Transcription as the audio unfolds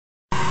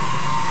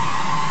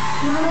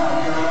What's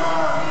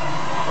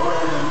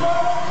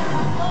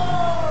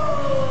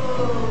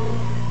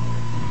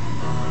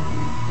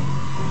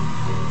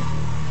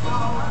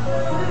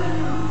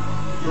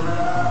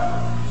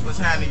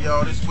happening,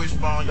 y'all? This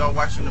Wishbone. Y'all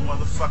watching the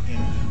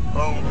motherfucking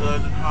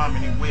Btnh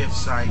Harmony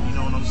website. You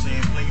know what I'm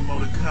saying? Plenty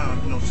more to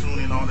come. You know, tune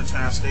in all the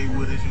time. Stay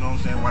with us. You know what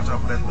I'm saying? Watch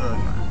out for that thug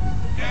line.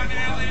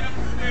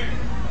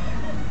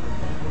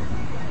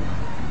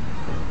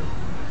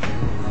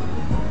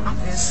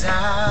 Miss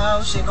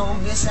out, she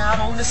gon' miss out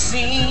on the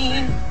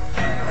scene. You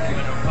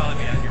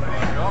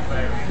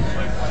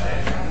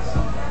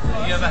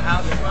have a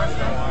house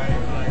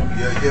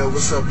Yeah,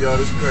 what's up, y'all?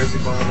 This Crazy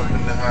Bone up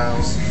in the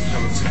house.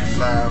 Coming to you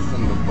live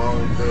from the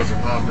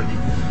Btnh Harmony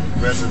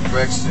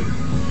Resurrection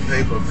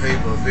paper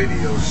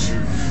video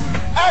shoot.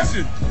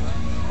 Action!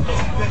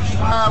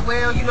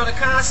 Well, you know the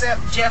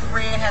concept, Jeff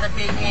Red had a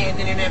big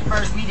hand in it. At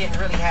first we didn't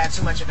really have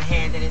too much of a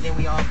hand in it. Then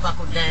we all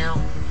buckled down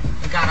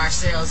and got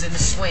ourselves in the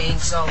swing.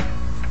 So,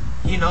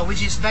 you know, we're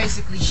just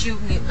basically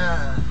shooting it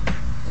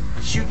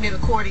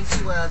according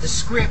to the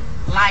script,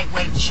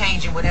 lightweight,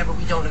 changing whatever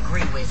we don't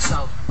agree with.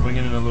 So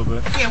winging it a little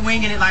bit. Yeah,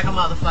 winging it like a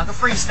motherfucker,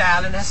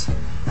 freestyling. That's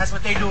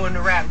what they do in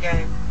the rap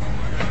game.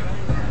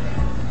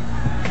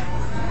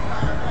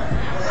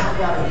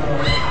 The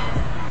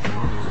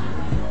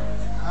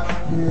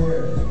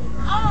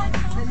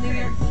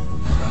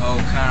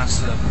whole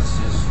concept is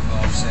just, you know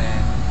what I'm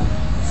saying,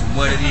 from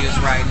what it is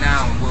right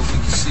now and what we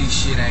can see,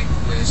 shit ain't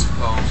where it's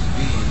supposed to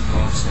be, you know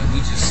what I'm saying. We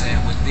just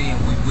saying within,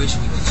 we wish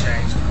we could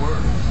change the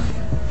world.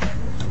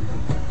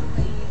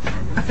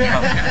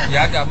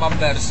 Yeah, I got my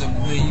medicine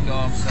with me, you know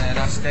what I'm saying.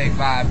 I stay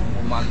vibing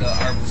with my little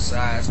herbal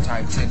size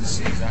type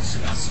tendencies. I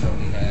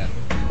slowly have.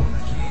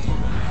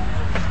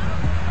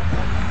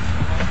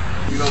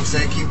 You know what I'm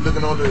saying? Keep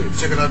looking on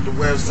checking out the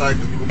website,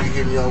 because we're gonna be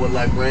hitting y'all with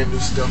like brand new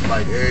stuff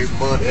like every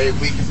month, every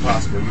week if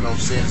possible. You know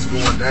what I'm saying? It's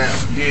going down.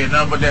 Yeah,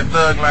 nothing but that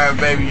thug line,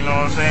 baby. You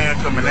know what I'm saying?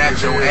 Coming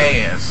at your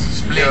ass.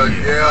 Split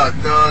you. Yeah,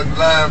 thug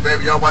line,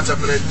 baby. Y'all watch out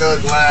for that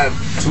thug line.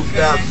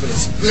 2000 for the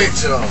split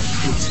y'all.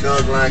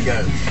 Thug line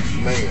got it.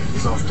 Man,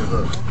 it's off the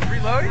hook.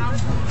 Reloading?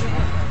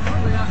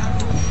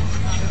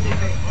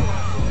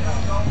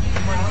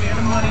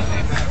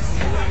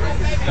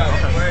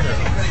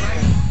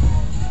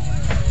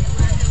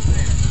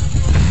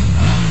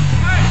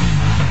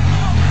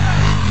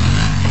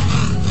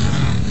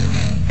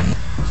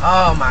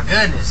 Oh my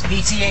goodness,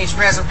 Btnh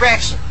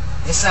Resurrection.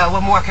 It's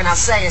what more can I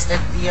say? It's the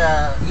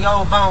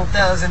old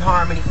Btnh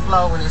Harmony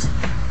flow, and we're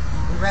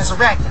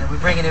resurrecting it.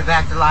 We're bringing it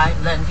back to life,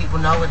 letting people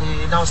know it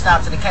don't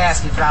stop to the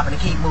casket dropping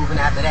and keep moving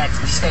after that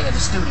till we stay in the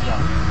studio.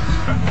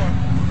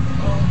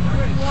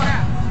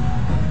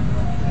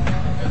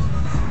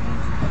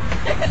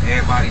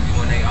 Everybody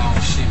doing their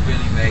own shit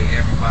really made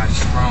everybody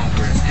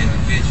stronger as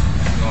individuals,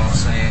 you know what I'm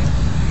saying?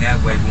 That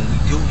way when we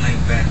do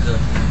link back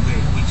up,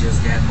 we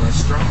just got much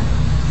stronger.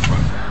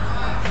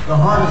 The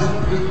hardest.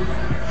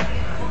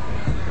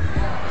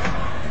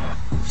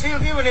 See,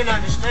 people didn't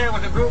understand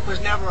when the group was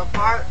never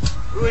apart.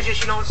 We was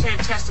just, you know what I'm saying,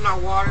 testing our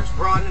waters,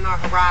 broadening our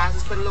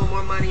horizons, putting a little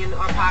more money in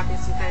our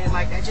pockets and things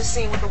like that. Just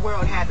seeing what the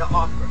world had to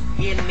offer.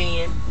 Being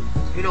men,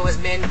 you know, as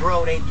men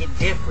grow, they get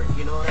different,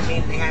 you know what I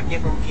mean? They have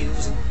different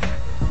views.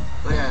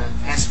 But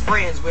as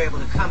friends, we're able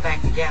to come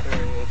back together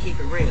and keep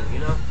it real, you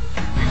know?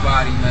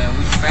 Everybody, man,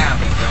 we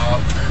family,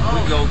 dog. We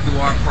go through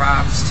our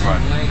problems too.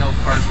 We ain't no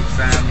perfect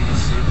family and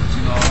shit, but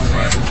you know what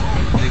I'm saying?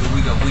 Nigga,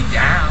 we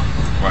down.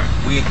 Right.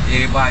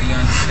 Everybody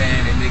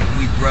understand that, nigga,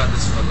 we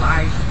brothers for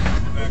life.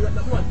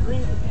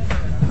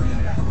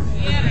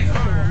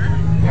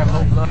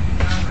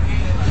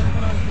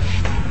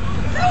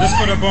 Just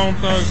for the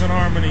Btnh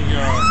Harmony,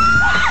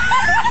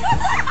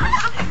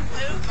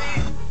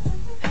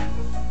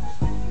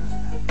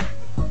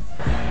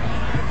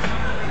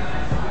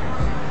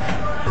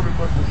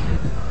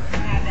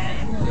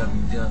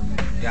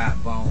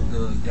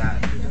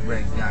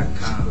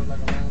 www.btnh.direct.com.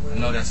 I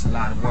know that's a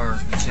lot of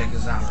words, but check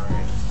us out.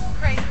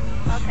 Great.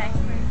 Okay.